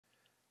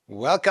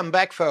Welcome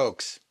back,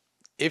 folks.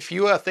 If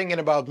you are thinking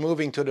about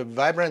moving to the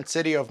vibrant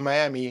city of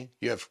Miami,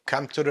 you have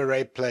come to the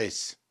right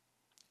place.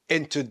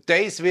 In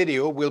today's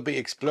video, we'll be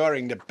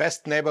exploring the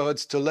best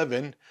neighborhoods to live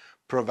in,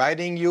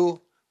 providing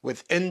you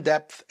with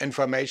in-depth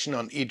information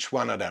on each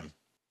one of them.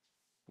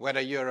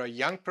 Whether you're a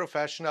young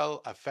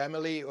professional, a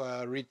family, or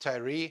a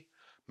retiree,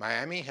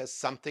 Miami has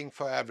something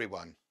for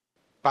everyone.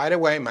 By the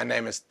way, my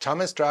name is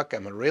Thomas Struck.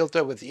 I'm a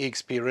realtor with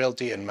eXp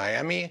Realty in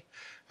Miami,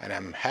 and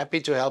I'm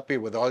happy to help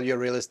you with all your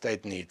real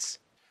estate needs.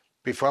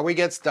 Before we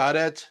get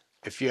started,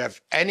 if you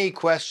have any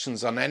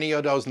questions on any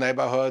of those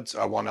neighborhoods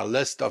or want a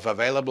list of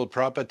available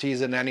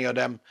properties in any of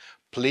them,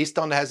 please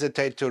don't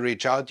hesitate to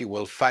reach out. You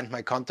will find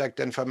my contact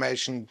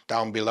information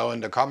down below in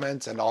the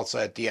comments and also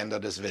at the end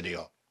of this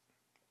video.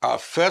 Our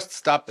first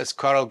stop is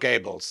Coral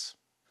Gables.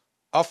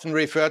 Often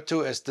referred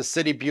to as the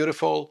City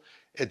Beautiful,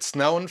 it's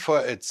known for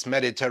its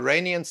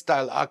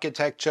Mediterranean-style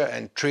architecture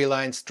and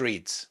tree-lined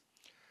streets.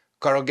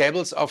 Coral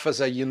Gables offers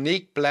a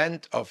unique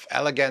blend of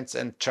elegance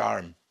and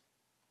charm.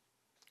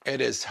 It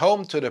is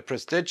home to the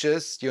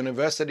prestigious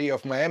University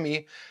of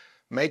Miami,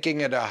 making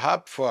it a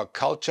hub for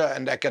culture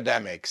and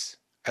academics.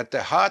 At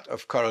the heart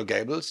of Coral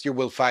Gables, you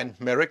will find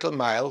Miracle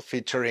Mile,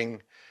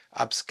 featuring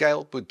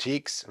upscale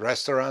boutiques,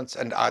 restaurants,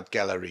 and art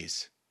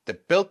galleries. The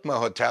Biltmore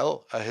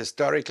Hotel, a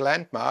historic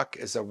landmark,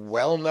 is a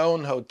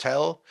well-known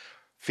hotel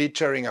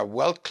featuring a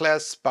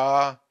world-class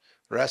spa,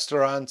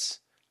 restaurants,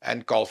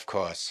 and golf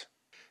course.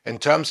 In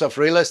terms of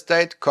real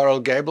estate, Coral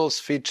Gables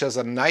features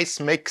a nice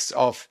mix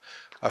of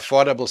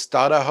affordable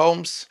starter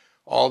homes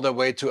all the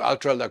way to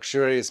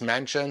ultra-luxurious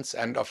mansions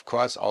and of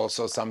course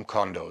also some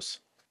condos.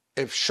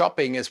 If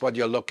shopping is what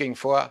you're looking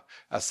for,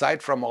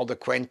 aside from all the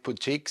quaint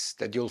boutiques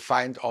that you'll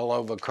find all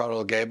over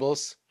Coral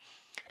Gables,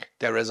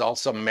 there is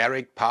also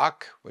Merrick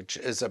Park, which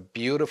is a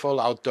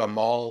beautiful outdoor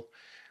mall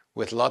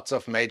with lots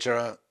of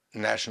major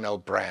national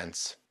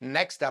brands.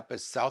 Next up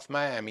is South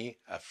Miami,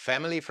 a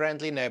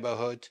family-friendly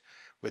neighborhood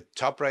with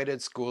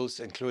top-rated schools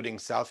including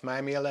South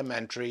Miami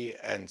Elementary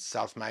and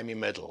South Miami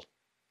Middle.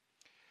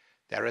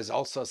 There is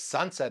also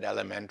Sunset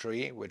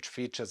Elementary, which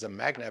features a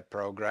magnet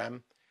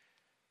program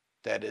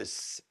that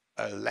is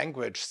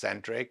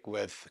language-centric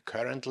with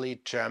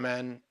currently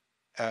German,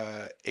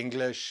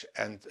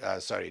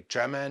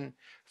 German,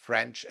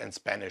 French and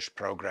Spanish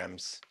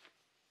programs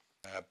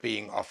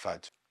being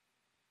offered.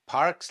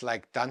 Parks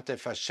like Dante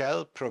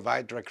Fachel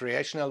provide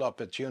recreational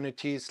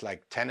opportunities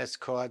like tennis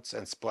courts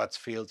and sports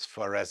fields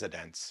for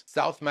residents.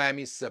 South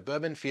Miami's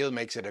suburban feel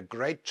makes it a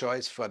great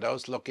choice for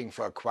those looking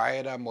for a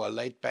quieter, more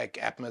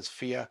laid-back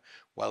atmosphere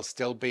while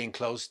still being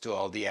close to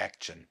all the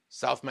action.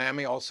 South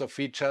Miami also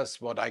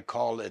features what I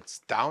call its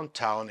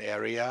downtown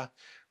area,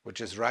 which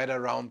is right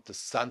around the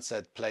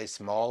Sunset Place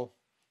Mall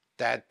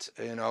that,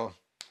 in all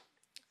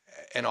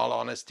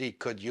honesty,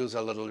 could use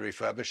a little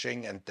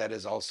refurbishing, and that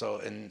is also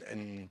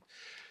in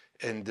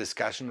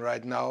discussion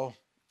right now.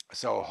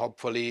 So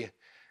hopefully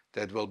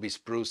that will be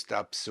spruced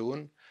up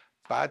soon.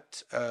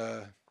 But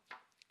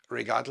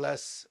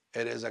regardless,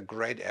 it is a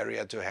great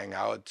area to hang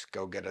out,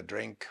 go get a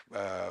drink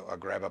or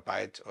grab a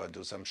bite or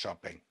do some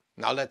shopping.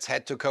 Now let's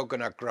head to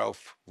Coconut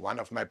Grove, one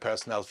of my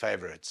personal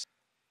favorites.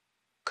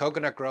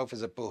 Coconut Grove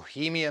is a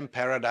bohemian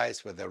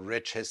paradise with a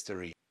rich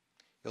history.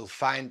 You'll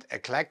find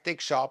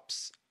eclectic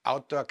shops,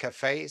 outdoor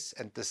cafes,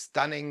 and the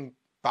stunning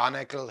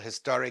Barnacle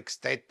Historic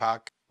State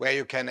Park, where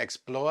you can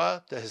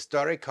explore the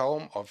historic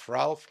home of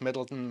Ralph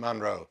Middleton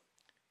Monroe.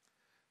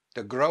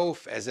 The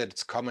Grove, as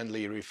it's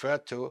commonly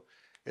referred to,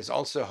 is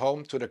also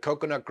home to the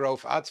Coconut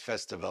Grove Arts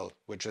Festival,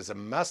 which is a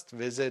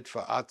must-visit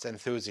for arts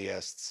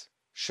enthusiasts,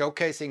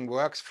 showcasing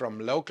works from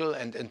local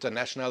and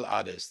international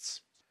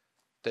artists.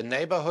 The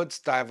neighborhood's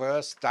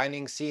diverse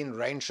dining scene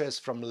ranges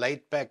from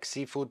laid-back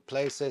seafood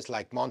places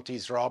like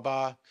Monty's Raw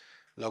Bar,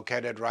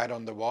 located right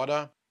on the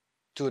water,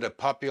 to the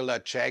popular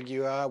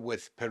Jaguar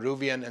with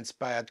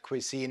Peruvian-inspired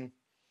cuisine,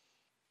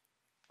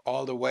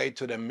 all the way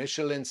to the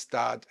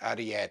Michelin-starred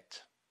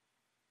Ariete.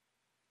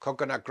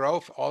 Coconut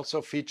Grove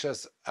also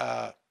features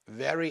a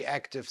very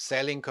active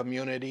sailing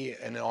community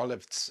in all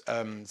its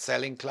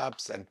sailing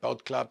clubs and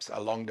boat clubs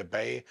along the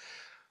bay,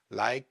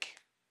 like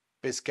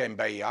Biscayne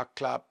Bay Yacht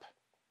Club,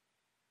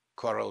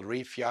 Coral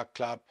Reef Yacht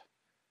Club,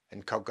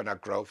 and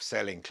Coconut Grove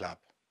Sailing Club.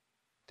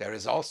 There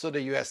is also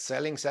the US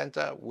Sailing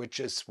Center, which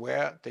is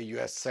where the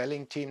US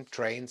sailing team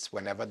trains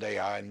whenever they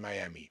are in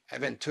Miami.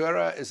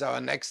 Aventura is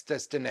our next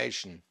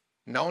destination.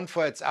 Known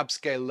for its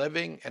upscale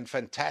living and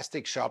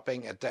fantastic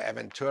shopping at the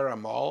Aventura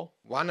Mall,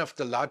 one of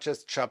the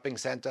largest shopping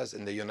centers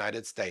in the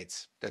United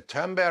States. The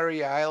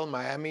Turnberry Isle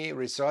Miami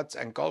Resorts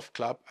and Golf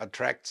Club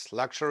attracts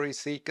luxury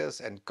seekers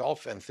and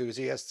golf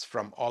enthusiasts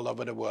from all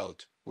over the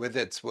world, with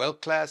its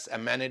world-class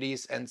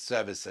amenities and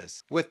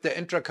services. With the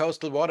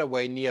Intracoastal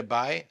Waterway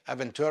nearby,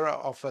 Aventura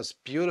offers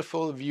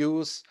beautiful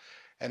views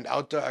and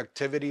outdoor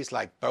activities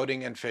like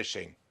boating and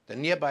fishing. The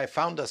nearby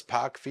Founders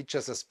Park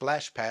features a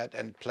splash pad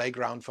and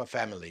playground for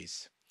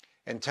families.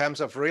 In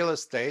terms of real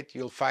estate,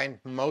 you'll find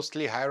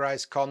mostly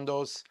high-rise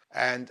condos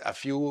and a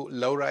few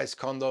low-rise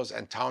condos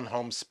and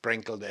townhomes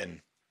sprinkled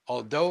in.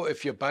 Although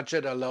if your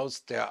budget allows,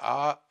 there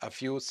are a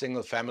few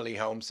single-family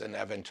homes in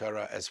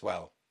Aventura as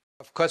well.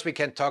 Of course, we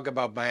can't talk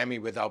about Miami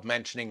without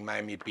mentioning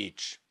Miami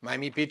Beach.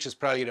 Miami Beach is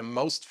probably the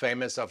most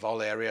famous of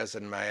all areas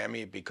in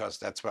Miami because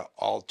that's where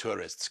all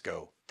tourists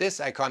go. This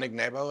iconic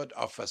neighborhood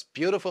offers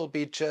beautiful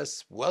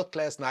beaches,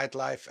 world-class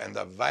nightlife, and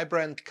a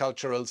vibrant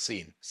cultural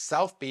scene.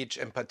 South Beach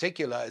in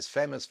particular is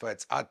famous for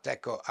its Art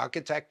Deco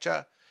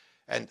architecture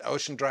and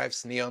Ocean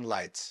Drive's neon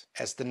lights.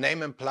 As the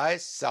name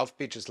implies, South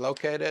Beach is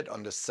located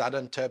on the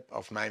southern tip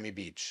of Miami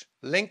Beach.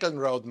 Lincoln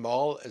Road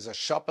Mall is a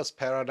shopper's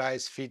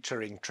paradise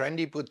featuring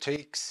trendy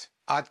boutiques,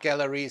 art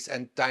galleries,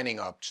 and dining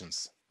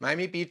options.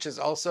 Miami Beach is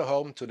also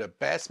home to the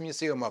Bass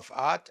Museum of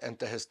Art and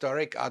the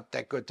historic Art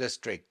Deco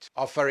district,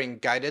 offering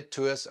guided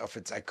tours of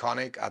its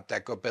iconic Art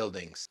Deco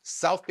buildings.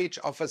 South Beach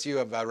offers you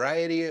a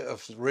variety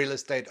of real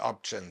estate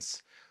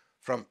options,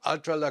 from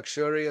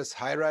ultra-luxurious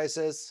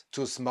high-rises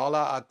to smaller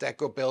Art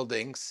Deco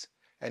buildings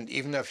and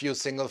even a few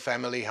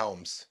single-family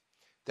homes.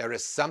 There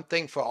is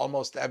something for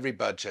almost every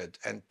budget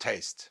and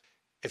taste.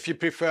 If you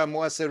prefer a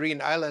more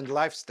serene island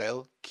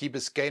lifestyle, Key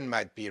Biscayne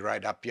might be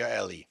right up your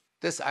alley.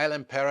 This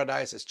island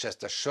paradise is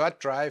just a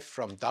short drive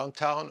from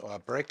downtown or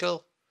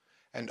Brickell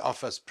and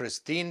offers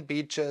pristine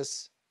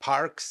beaches,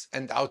 parks,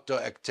 and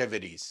outdoor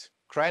activities.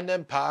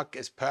 Crandon Park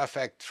is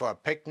perfect for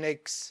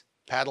picnics,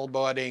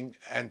 paddleboarding,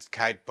 and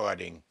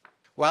kiteboarding,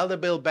 while the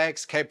Bill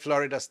Baggs Cape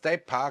Florida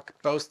State Park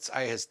boasts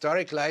a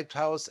historic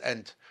lighthouse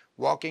and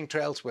walking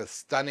trails with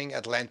stunning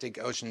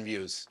Atlantic Ocean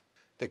views.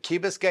 The Key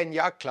Biscayne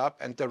Yacht Club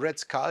and the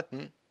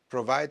Ritz-Carlton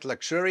provide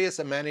luxurious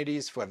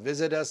amenities for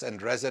visitors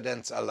and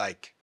residents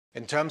alike.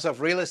 In terms of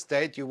real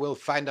estate, you will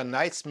find a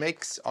nice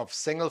mix of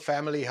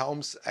single-family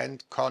homes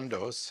and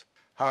condos.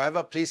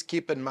 However, please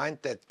keep in mind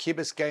that Key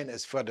Biscayne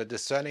is for the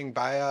discerning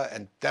buyer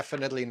and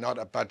definitely not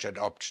a budget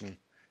option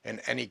in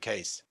any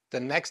case. The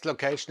next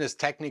location is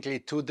technically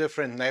two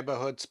different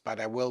neighborhoods, but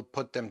I will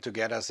put them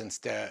together since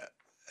they're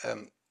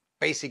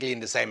basically in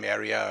the same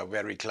area,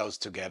 very close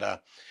together.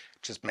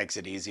 It just makes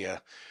it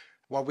easier.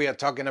 What we are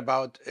talking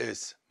about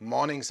is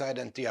Morningside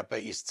and the Upper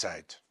East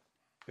Side.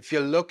 If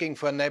you're looking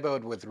for a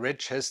neighborhood with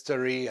rich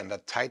history and a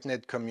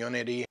tight-knit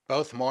community,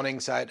 both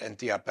Morningside and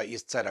the Upper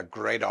East Side are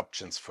great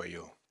options for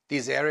you.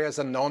 These areas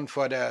are known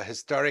for their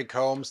historic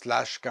homes,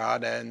 lush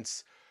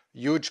gardens,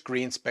 huge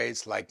green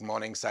space like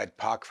Morningside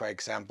Park, for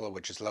example,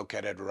 which is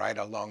located right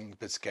along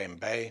Biscayne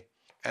Bay.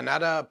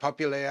 Another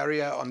popular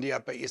area on the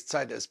Upper East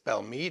Side is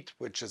Belmead,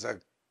 which is a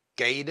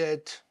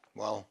gated,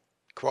 well,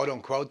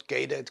 quote-unquote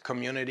gated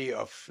community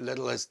of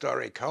little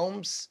historic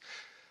homes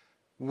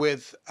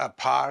with a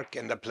park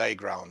and a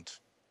playground.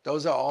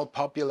 Those are all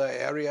popular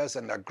areas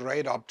and are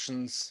great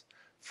options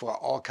for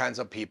all kinds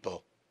of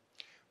people.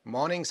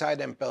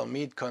 Morningside and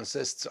Belmead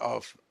consists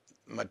of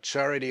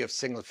majority of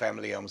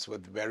single-family homes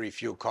with very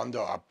few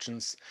condo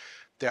options.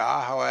 There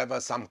are, however,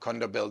 some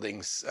condo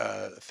buildings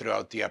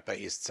throughout the Upper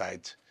East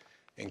Side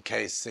in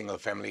case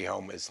single-family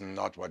home is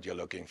not what you're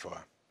looking for.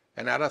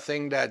 Another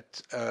thing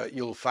that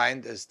you'll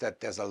find is that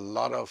there's a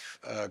lot of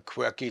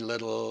quirky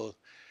little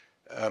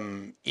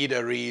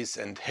eateries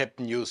and hip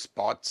new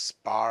spots,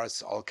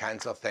 bars, all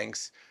kinds of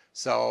things.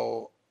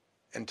 So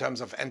in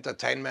terms of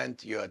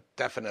entertainment, you're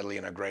definitely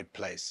in a great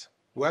place.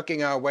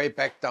 Working our way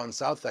back down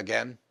south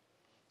again,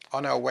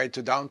 on our way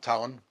to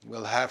downtown,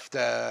 we'll have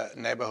the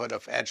neighborhood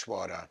of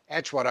Edgewater.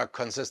 Edgewater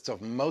consists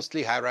of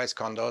mostly high-rise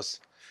condos,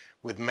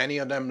 with many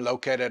of them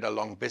located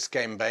along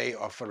Biscayne Bay,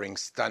 offering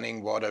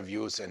stunning water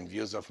views and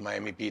views of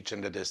Miami Beach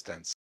in the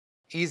distance.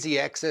 Easy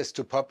access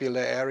to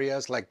popular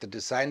areas like the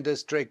Design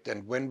District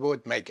and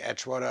Wynwood make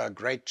Edgewater a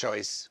great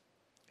choice.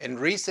 In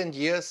recent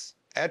years,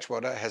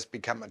 Edgewater has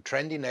become a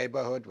trendy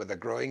neighborhood with a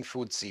growing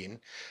food scene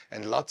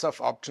and lots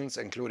of options,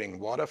 including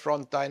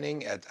waterfront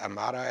dining at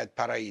Amara at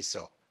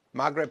Paraíso.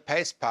 Margaret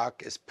Pace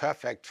Park is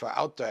perfect for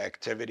outdoor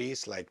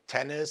activities like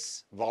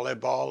tennis,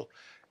 volleyball,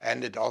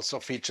 and it also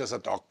features a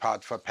dog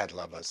park for pet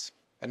lovers.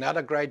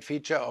 Another great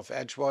feature of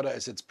Edgewater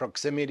is its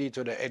proximity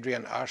to the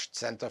Adrian Arsht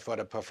Center for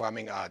the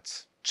Performing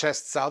Arts.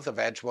 Just south of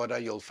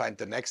Edgewater, you'll find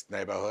the next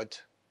neighborhood,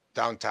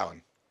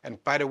 downtown.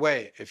 And by the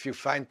way, if you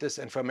find this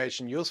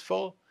information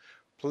useful,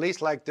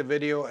 please like the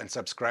video and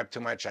subscribe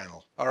to my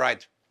channel. All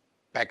right.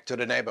 Back to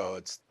the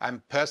neighborhoods.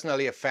 I'm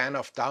personally a fan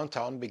of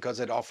downtown because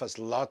it offers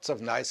lots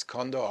of nice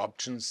condo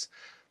options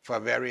for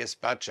various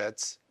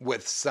budgets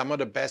with some of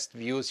the best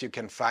views you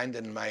can find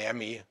in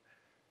Miami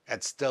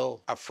at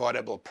still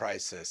affordable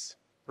prices.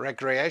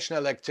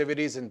 Recreational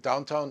activities in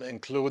downtown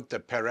include the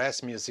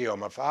Perez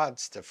Museum of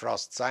Arts, the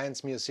Frost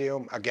Science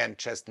Museum, again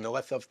just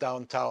north of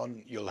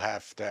downtown. You'll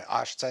have the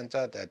Arsht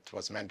Center that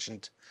was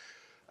mentioned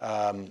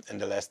in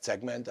the last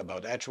segment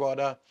about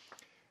Edgewater.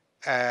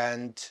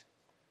 And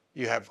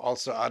you have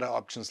also other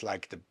options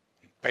like the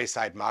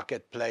Bayside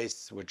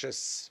Marketplace, which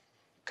is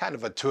kind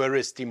of a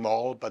touristy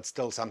mall, but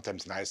still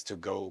sometimes nice to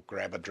go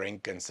grab a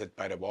drink and sit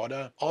by the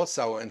water.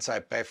 Also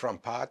inside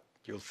Bayfront Park,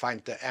 you'll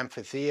find the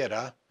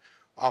amphitheater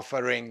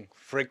offering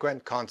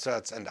frequent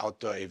concerts and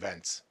outdoor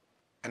events.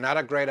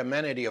 Another great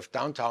amenity of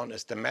downtown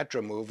is the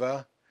Metro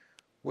Mover,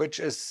 which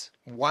is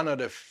one of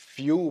the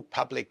few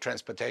public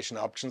transportation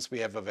options we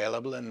have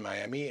available in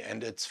Miami,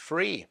 and it's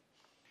free.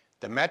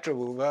 The Metro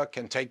Mover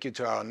can take you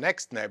to our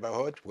next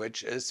neighborhood,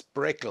 which is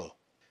Brickell.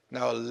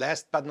 Now,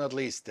 last but not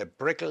least, the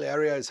Brickell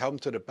area is home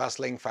to the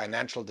bustling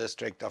financial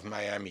district of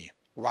Miami.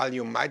 While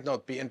you might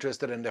not be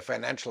interested in the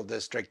financial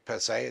district per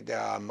se, there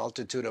are a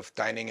multitude of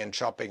dining and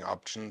shopping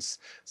options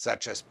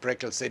such as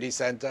Brickell City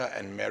Center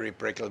and Mary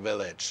Brickell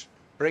Village.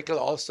 Brickell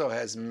also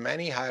has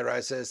many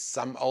high-rises,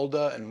 some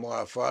older and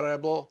more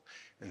affordable,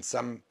 and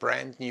some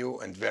brand new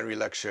and very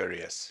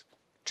luxurious.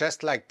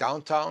 Just like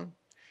downtown,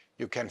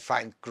 you can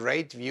find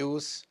great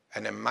views,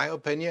 and in my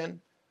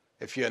opinion,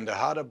 if you're in the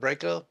heart of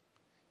Brickell,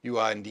 you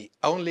are in the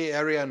only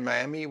area in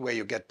Miami where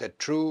you get the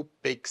true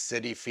big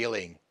city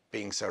feeling,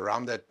 being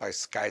surrounded by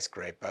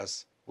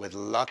skyscrapers with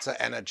lots of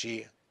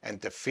energy and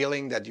the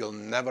feeling that you'll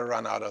never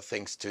run out of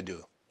things to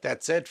do.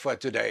 That's it for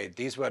today.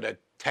 These were the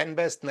 10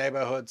 best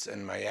neighborhoods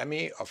in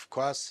Miami. Of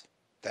course,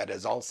 that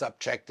is all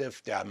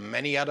subjective. There are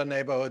many other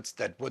neighborhoods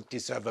that would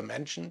deserve a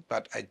mention,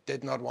 but I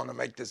did not want to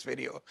make this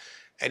video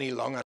any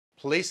longer.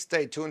 Please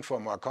stay tuned for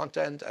more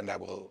content, and I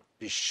will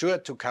be sure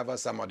to cover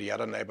some of the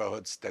other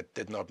neighborhoods that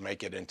did not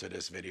make it into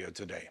this video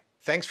today.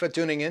 Thanks for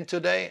tuning in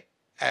today,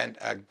 and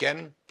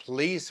again,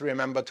 please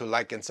remember to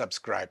like and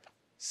subscribe.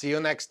 See you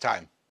next time.